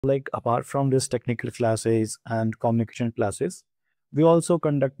Like apart from these technical classes and communication classes, we also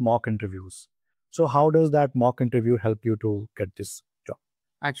conduct mock interviews. So how does that mock interview help you to get this job?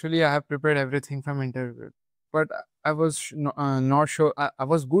 Actually, I have prepared everything from interview, but I was not sure. I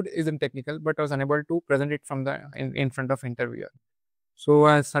was good isn't technical, but I was unable to present it from the in front of interviewer. So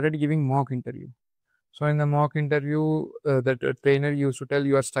I started giving mock interview. So in the mock interview, the trainer used to tell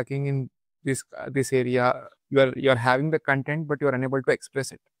you are stuck in this area. You are having the content, but you are unable to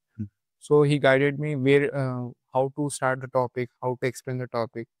express it. Hmm. So he guided me where how to start the topic, how to explain the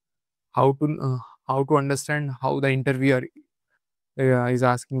topic, how to uh, how to understand how the interviewer is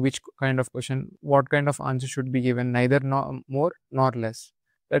asking which kind of question, what kind of answer should be given, neither more nor less.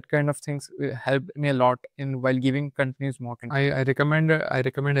 That kind of things helped me a lot in while giving continuous mock interview. I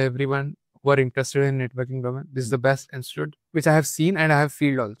recommend everyone who are interested in networking domain. This is the best institute which I have seen and I have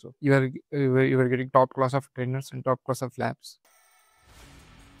feel also. You are getting top class of trainers and top class of labs.